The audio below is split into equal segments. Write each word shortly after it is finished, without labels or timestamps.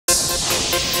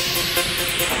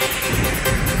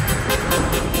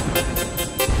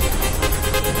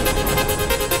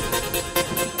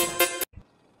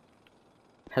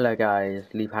Hello guys,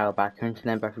 Lee Powell back, and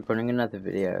today I'm back recording another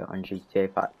video on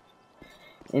GTA 5.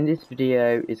 In this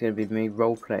video is going to be me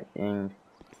role-playing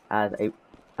as a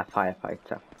firefighter.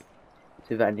 So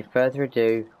without any further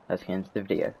ado, let's get into the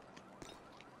video.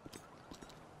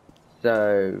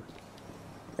 So,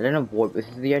 I don't know what, this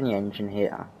is the only engine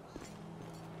here.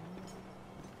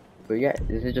 But yeah,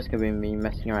 this is just going to be me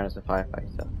messing around as a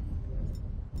firefighter.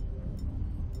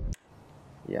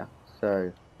 Yeah,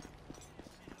 so...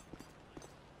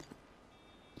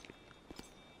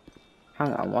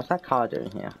 Hang on, what's that car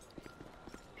doing here?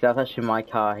 That's actually my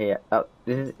car here. Oh,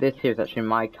 this here is actually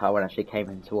my car when I actually came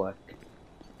into work.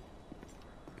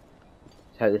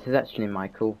 So this is actually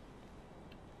Michael.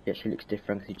 He actually looks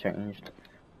different because he changed.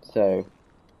 So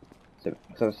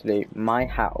obviously my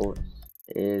house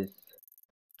is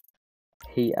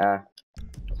here.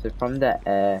 So from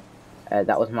there,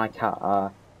 that was my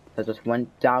car. So I just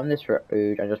went down this road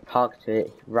and just parked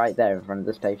it right there in front of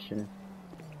the station.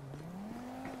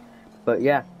 But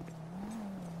yeah.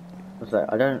 So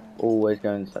I don't always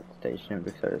go inside the station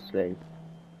because obviously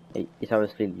it's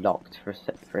obviously locked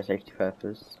for a safety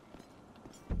purpose.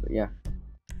 But yeah.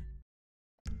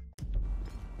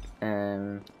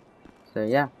 So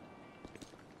yeah.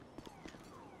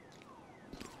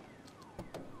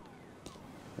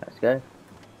 Let's go.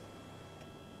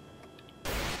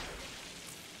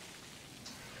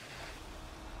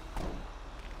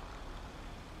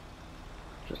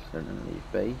 Just suddenly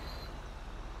leave base.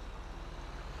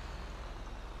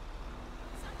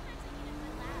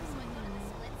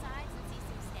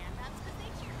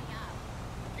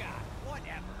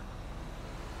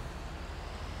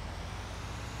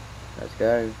 Let's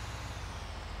go.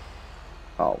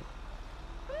 Oh.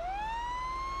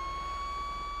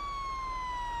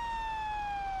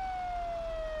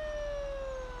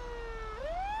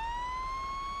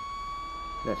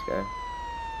 Let's go.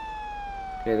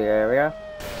 Clear the area.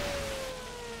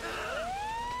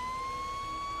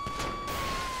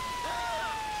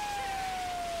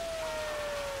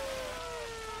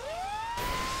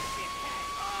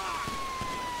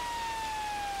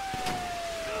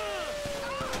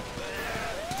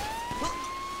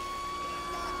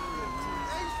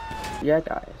 Yeah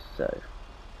guys, so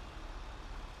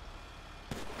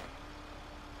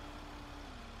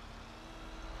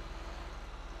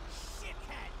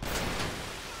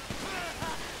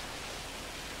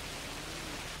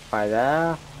fire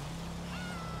there.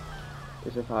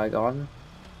 Is the fire gone?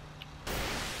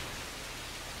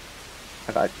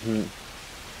 I got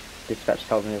dispatch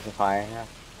told me there's a fire here,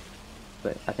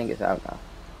 but I think it's out now.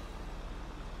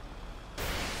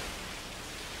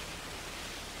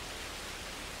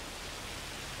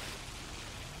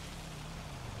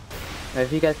 Now,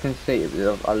 if you guys can see,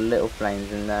 there's a little flames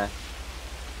in there.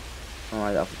 I don't know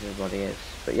why the opposite body is,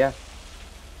 but yeah.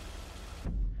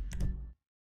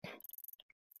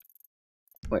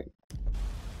 Wait.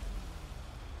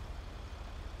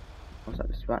 What's that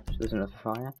dispatch? There's another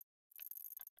fire.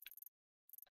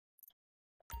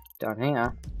 Down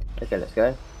here. Okay, let's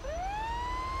go.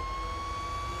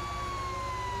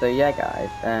 So yeah guys,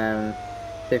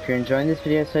 so if you're enjoying this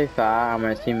video so far, I'm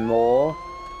going to see more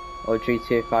or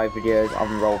GTA 5 videos on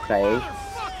roleplay,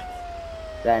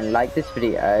 then like this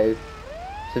video,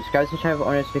 subscribe to the channel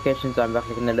for notifications on by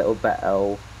clicking the little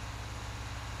bell,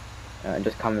 and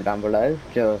just comment down below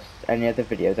just any other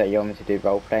videos that you want me to do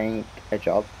role-playing a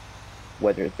job,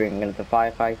 whether it's being another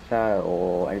firefighter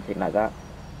or anything like that.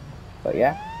 But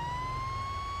yeah.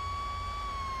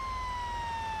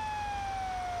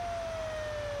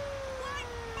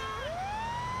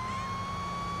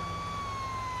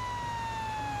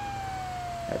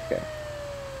 Let's go.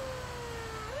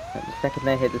 The second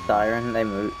they hit the siren,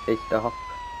 they stop.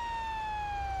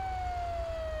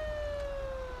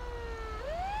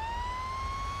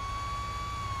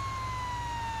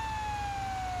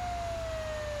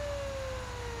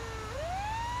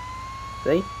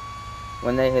 See?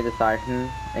 When they hear the siren,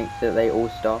 they all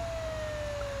stop.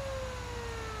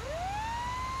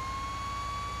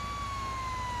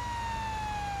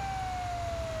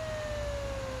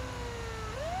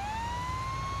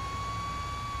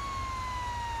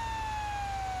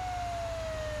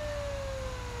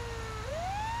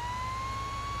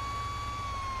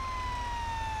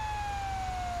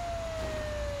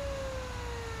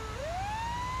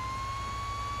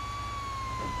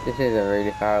 This is a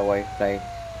really far away place.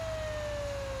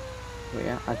 But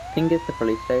yeah, I think it's the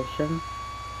police station.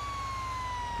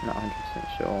 I'm not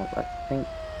 100% sure, but I think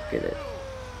it is.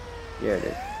 Yeah, it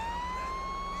is.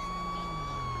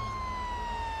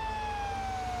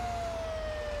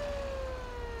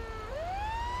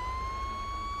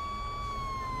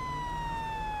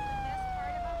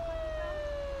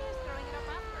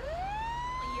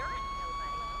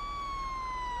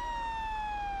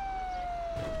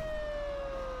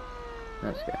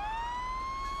 Let's go.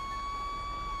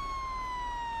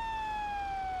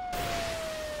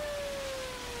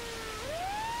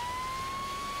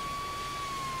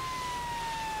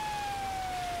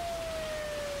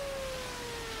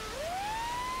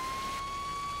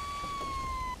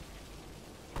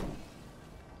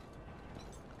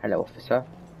 Hello, officer.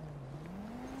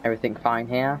 Everything fine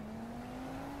here?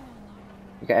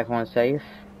 You got everyone safe?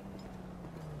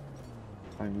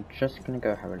 I'm just gonna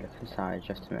go have a look inside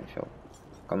just to make sure.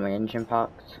 Got my engine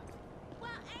parked.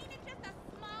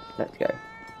 Let's go.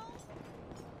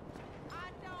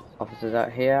 Officers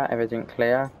out here, everything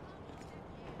clear.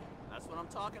 That's what I'm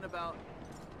talking about.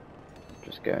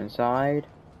 Just go inside.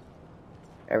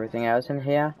 Everything else in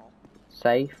here,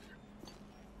 safe.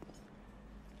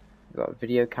 We've got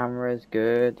video cameras,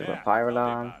 good. We've got fire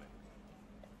alarm.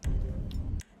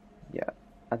 Yeah,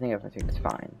 I think everything's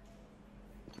fine.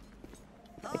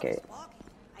 Okay,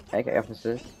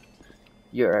 officers,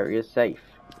 your area is safe.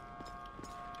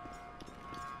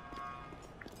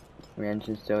 The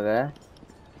engine's still there.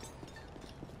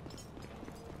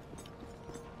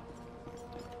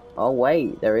 Oh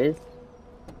wait, there is.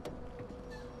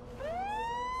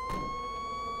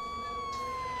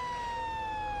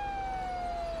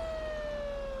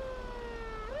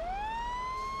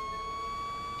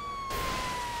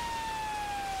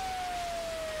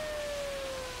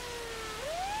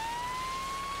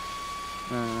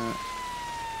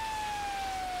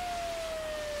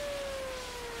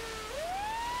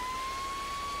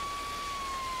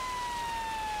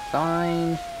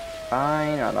 Fine,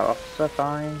 fine, another officer,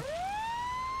 fine.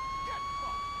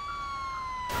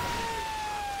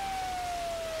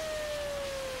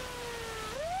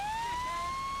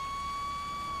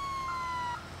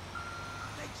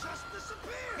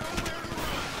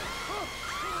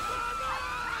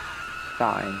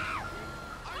 Fine.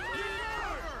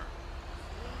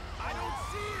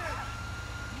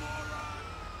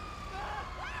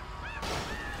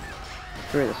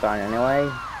 Screw the sign anyway.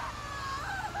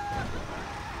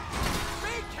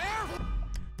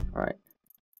 Alright.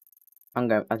 I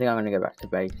think I'm gonna go back to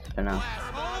base for now.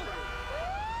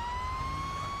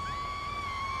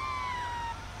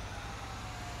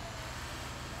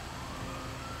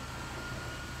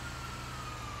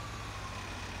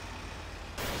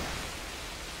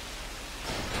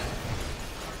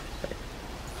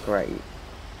 Great.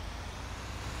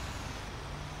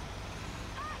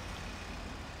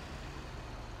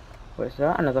 What's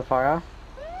that? Another fire?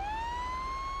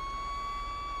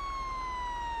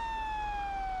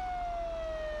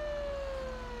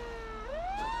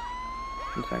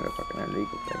 I'm just gonna go fucking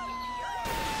illegal place.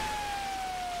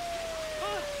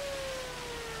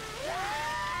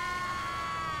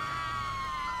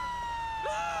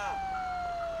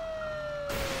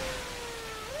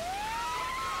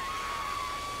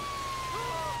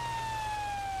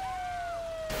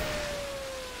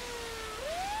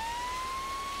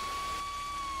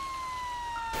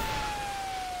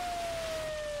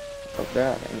 Up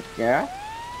there, I think. Yeah?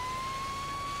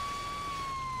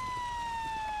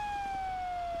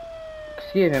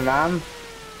 Excuse me, ma'am.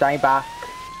 Stay back.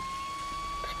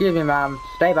 Excuse me, ma'am.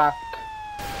 Stay back.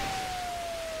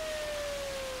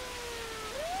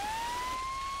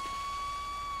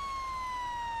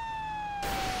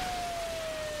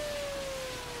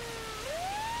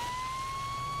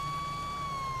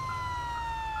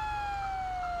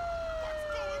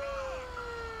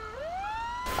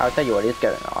 I'll tell you what is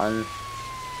going on.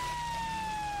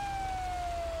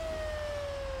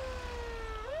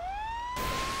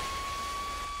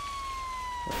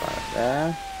 Right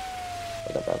there.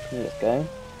 Got that balcony, let's go.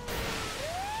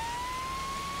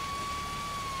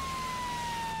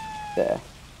 There.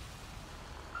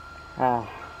 Ah.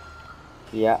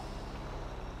 Yeah.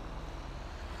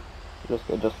 Just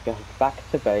go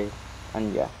back to base,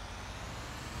 and yeah.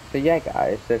 So yeah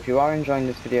guys, so if you are enjoying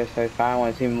this video so far and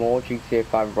want to see more GTA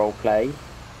 5 roleplay,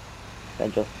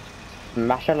 then just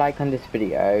smash a like on this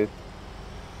video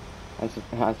and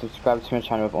subscribe to my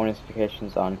channel with all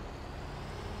notifications on.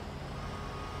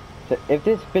 So if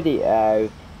this video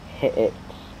hits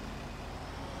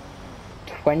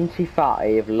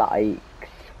 25 likes,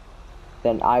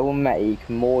 then I will make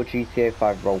more GTA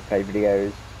 5 roleplay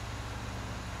videos.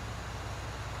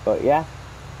 But yeah.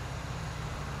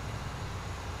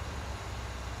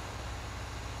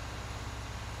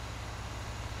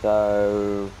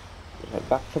 So head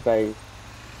back to base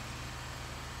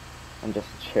and just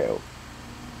chill.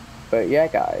 But yeah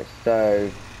guys, so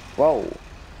whoa.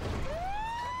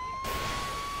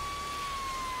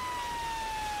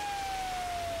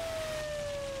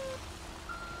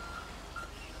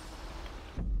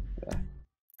 Yeah.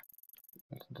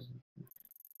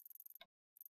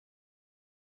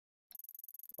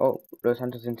 Los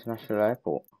Santos International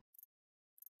Airport.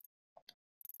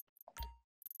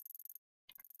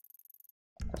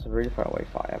 That's a really far away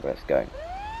fire, but let's go.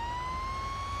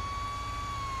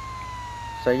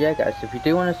 So yeah guys, if you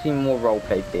do want to see more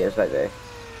roleplay videos like this,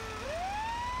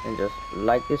 then just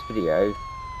like this video,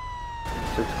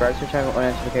 subscribe to the channel on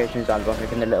notifications on by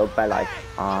clicking the little bell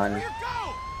icon,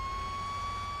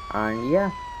 and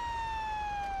yeah,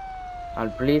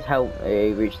 and please help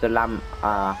me reach the lamp.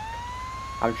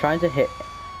 I'm trying to hit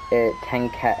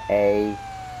 10k.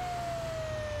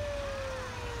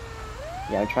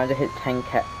 Yeah, I'm trying to hit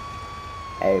 10k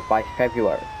by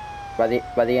February. By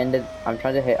the end of, I'm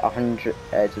trying to hit 100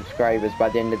 subscribers by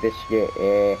the end of this year.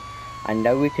 I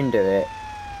know we can do it.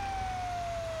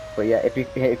 But yeah, if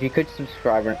you could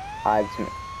subscribe and to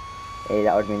me,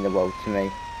 that would mean the world to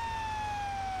me.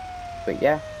 But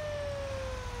yeah,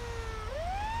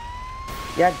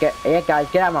 guys,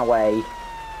 get out of my way,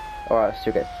 or else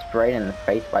you'll get sprayed in the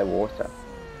face by water.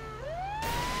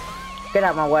 Get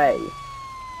out of my way.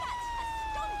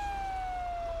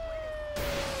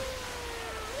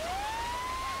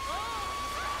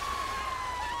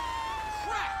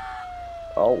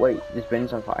 Oh wait, this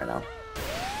bin's on fire now.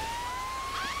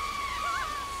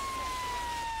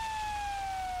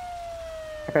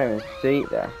 I can't even see it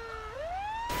there.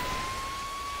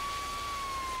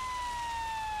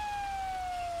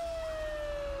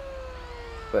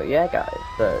 But yeah guys,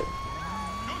 so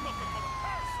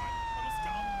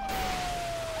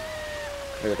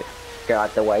get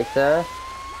out the way, sir.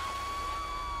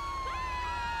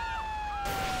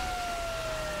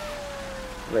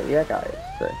 But yeah guys,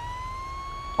 so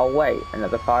oh wait,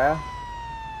 another fire.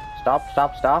 Stop.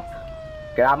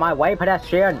 Get out of my way,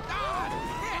 pedestrian.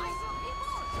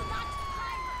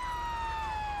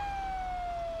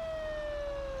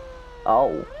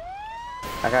 Oh,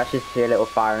 I can actually see a little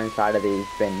fire inside of these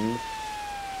bins.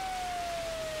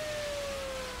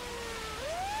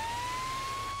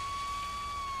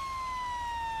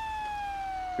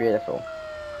 Beautiful.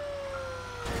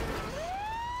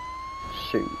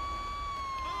 Shoot.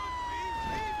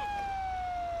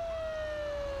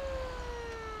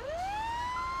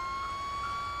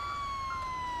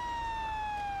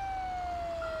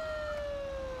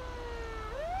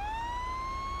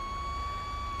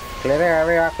 Clear the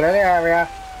area, clear the area.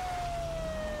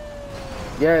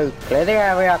 You, clear the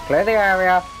area, clear the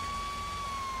area.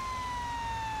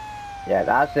 Yeah,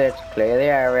 that's it, clear the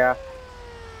area.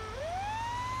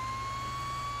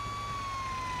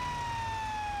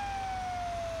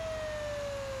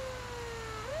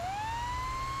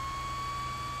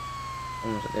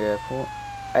 Almost at the airport.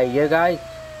 Hey, you guys,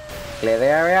 clear the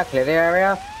area, clear the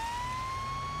area.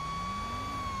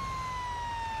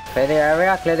 Clear the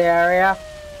area, clear the area.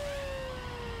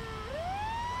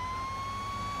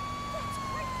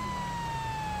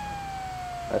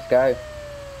 Let's go.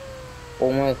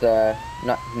 Almost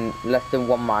not less than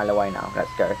 1 mile away now. Let's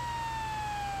go.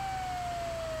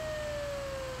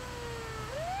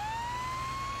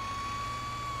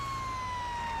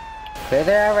 Clear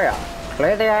the area.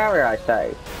 Clear the area, I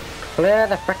say. Clear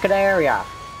the frickin' area.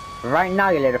 Right now,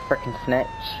 you little frickin' snitch.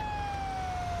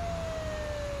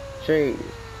 Jeez.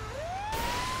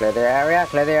 Clear the area,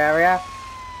 clear the area.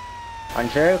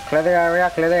 Andrew, clear the area,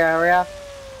 clear the area.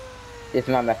 This is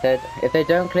my method. If they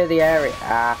don't clear the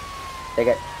area, they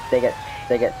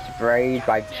get sprayed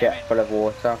by jet full of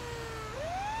water.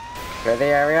 Clear the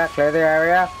area, clear the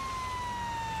area.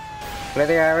 Clear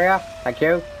the area, thank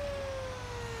you.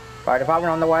 Fire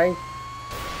department on the way.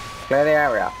 Clear the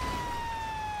area.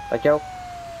 Thank you.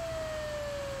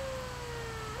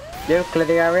 You, clear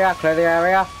the area, clear the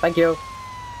area, thank you.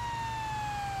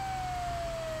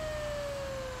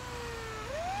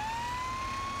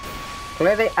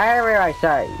 Clear the area, I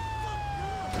say.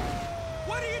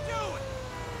 What are you doing?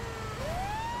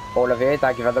 All of you,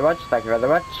 thank you very much, thank you very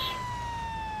much.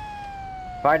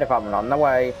 Fire department on the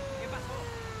way.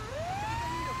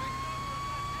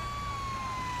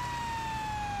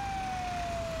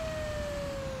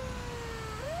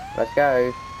 Let's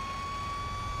go.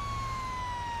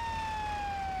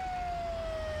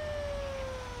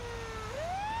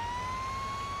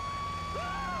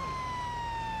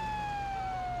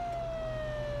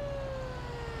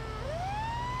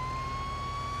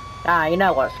 Ah, you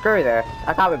know what? Screw this.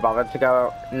 I can't be bothered to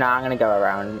go. Nah, I'm gonna go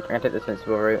around. I'm gonna take the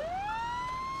sensible route.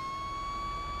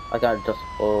 I'm gonna just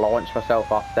launch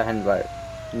myself off then, but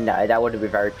no, that wouldn't be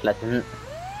very pleasant.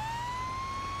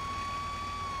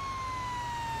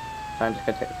 So I'm just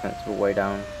gonna take the sensible way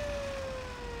down.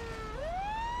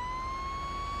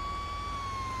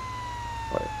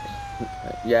 Wait.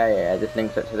 Yeah, this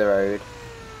links up to the road.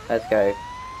 Let's go.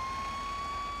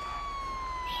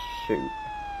 shoot.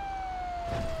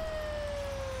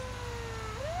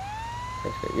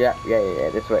 Yeah.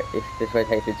 This way. This way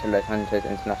takes you to Los Angeles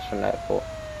International Airport.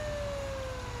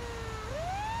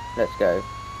 Let's go.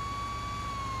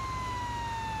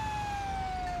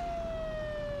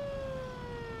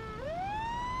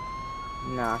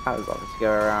 No, I can't be bothered to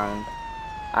go around.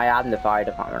 I am the fire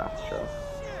department after all.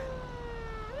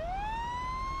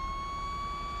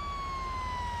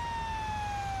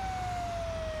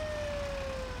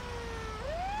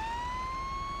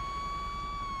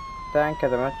 Thank you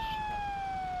very much.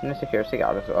 And a security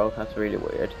guard as well, that's really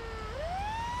weird.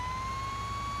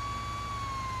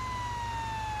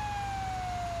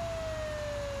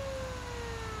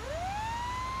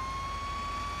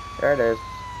 There it is.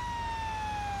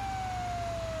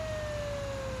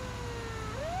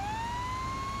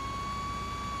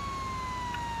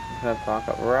 I'm gonna park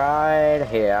up right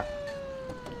here.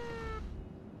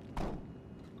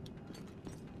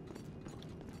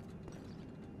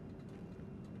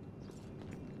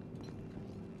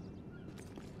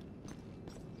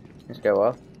 Let's go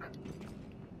up.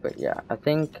 But yeah, I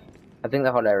think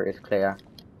the whole area is clear.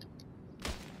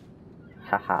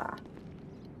 Haha.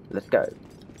 Let's go.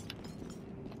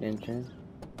 Engine.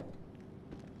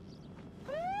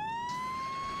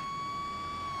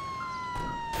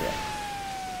 Yeah.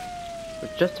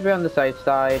 But just to be on the safe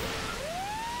side,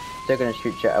 they're gonna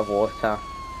shoot you out of water.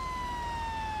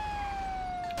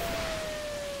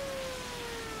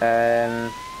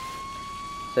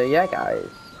 So yeah, guys.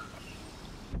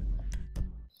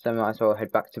 So might as well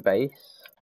head back to base,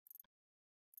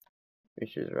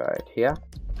 which is right here.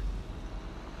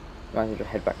 Might as well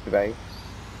head back to base.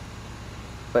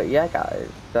 But yeah, guys.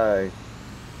 So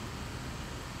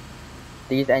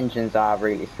these engines are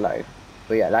really slow.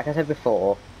 But yeah, like I said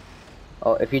before,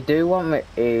 if you do want me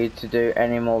to do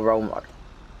any more role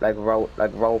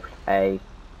play,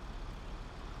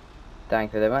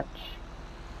 thank you very much.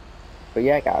 But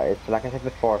yeah, guys, so like I said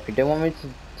before, if you do want me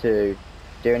to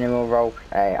do any more role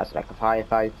play as like a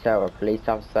firefighter or a police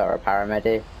officer or a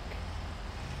paramedic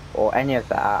or any of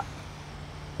that,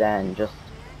 then just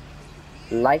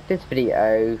like this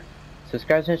video,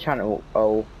 subscribe to the channel,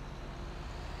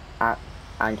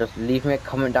 and just leave me a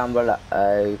comment down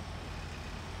below,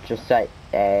 just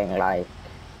saying like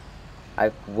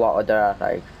what other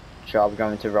like job you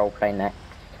want me to roleplay next.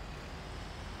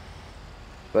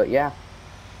 But yeah.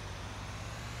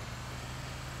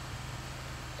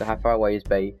 So how far away is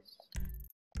base?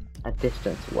 A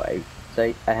distance away.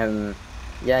 So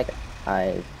yeah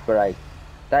guys, but like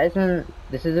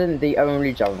this isn't the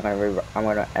only job I'm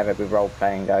gonna ever be role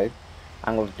playing though.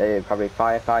 I'm gonna do probably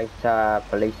firefighter,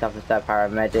 police officer,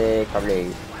 paramedic,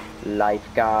 probably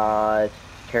lifeguard,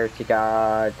 security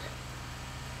guard.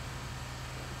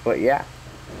 But yeah.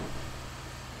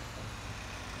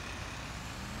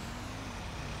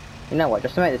 You know what,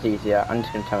 just to make this easier, I'm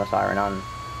just gonna turn my siren on.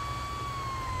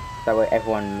 That way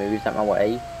everyone moves out my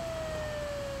way.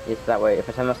 Yes, that way if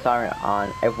I turn my siren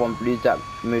on, everyone moves out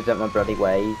my bloody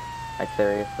way. Like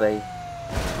seriously.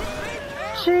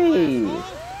 Jeez!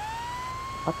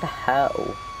 What the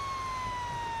hell?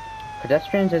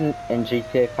 Pedestrians in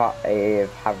GTA 5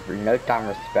 have no damn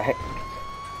respect.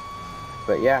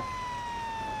 But yeah.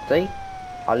 See?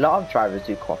 A lot of drivers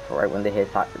do cooperate when they hear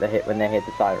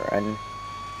the siren.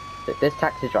 This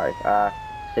taxi driver,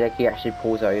 so like he actually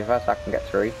pulls over so I can get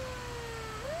through.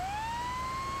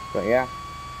 But yeah.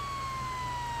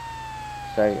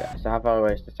 So yeah, so how far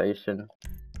away is the station?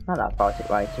 Not that far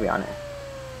away, to be honest.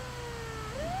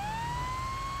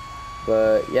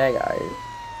 But yeah, guys.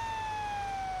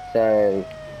 So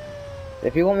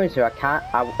if you want me to,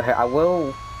 I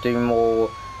will do more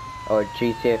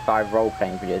GTA 5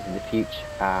 role-playing videos in the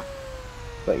future.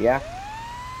 But yeah.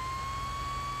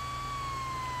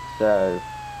 So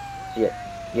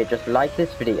yeah, just like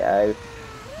this video,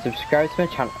 subscribe to my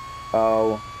channel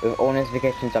with all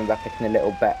notifications on by clicking the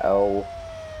little bell,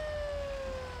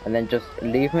 and then just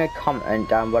leave me a comment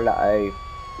down below,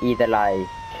 either like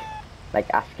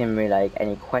asking me like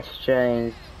any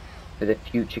questions for the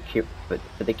future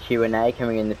for the Q&A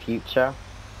coming in the future,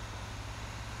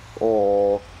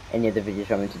 or any other videos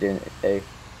you want me to do.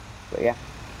 But yeah,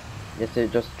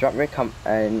 just drop me a comment,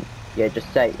 and yeah, just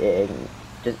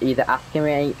just either asking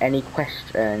me any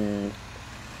questions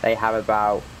they have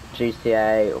about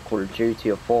GTA or Call of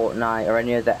Duty or Fortnite or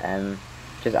any other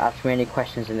just ask me any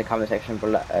questions in the comment section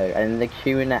below, and in the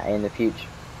Q&A in the future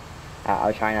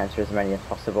I'll try and answer as many as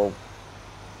possible.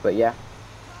 But yeah.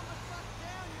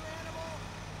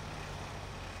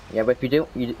 Yeah, but if you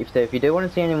do want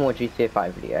to see any more GTA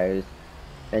 5 videos,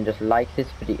 then just like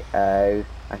this video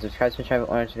and subscribe to the channel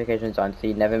with all notifications on so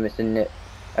you never miss a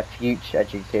a future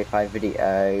GTA 5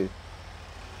 video.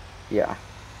 Yeah.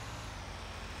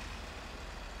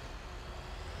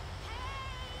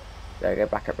 There we go,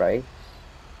 back up race.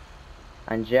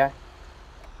 And yeah.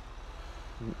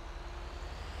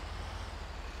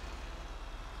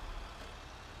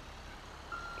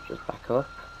 Just back up.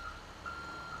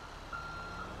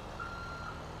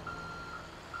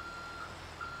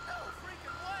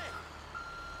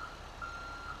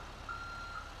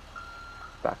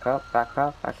 Back up, back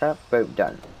up, back up. Boom,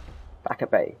 done. Back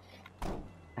at base.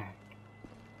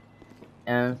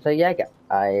 So yeah,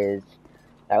 guys,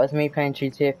 that was me playing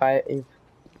GTA 5.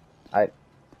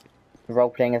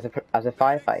 Role-playing as a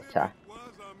firefighter.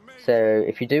 So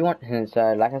if you do want,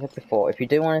 so like I said before, if you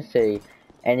do want to see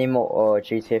any more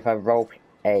GTA 5 role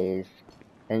plays,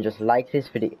 then just like this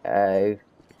video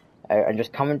and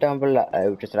just comment down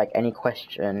below just like any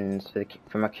questions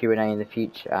for my Q&A in the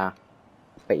future.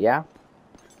 But yeah,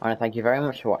 I want to thank you very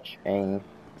much for watching.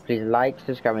 Please like,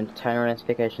 subscribe, and turn on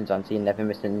notifications on so you never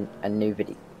miss a new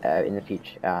video in the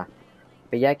future.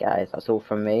 But yeah, guys, that's all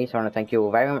from me. So I want to thank you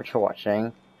all very much for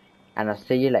watching, and I'll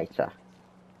see you later.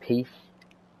 Peace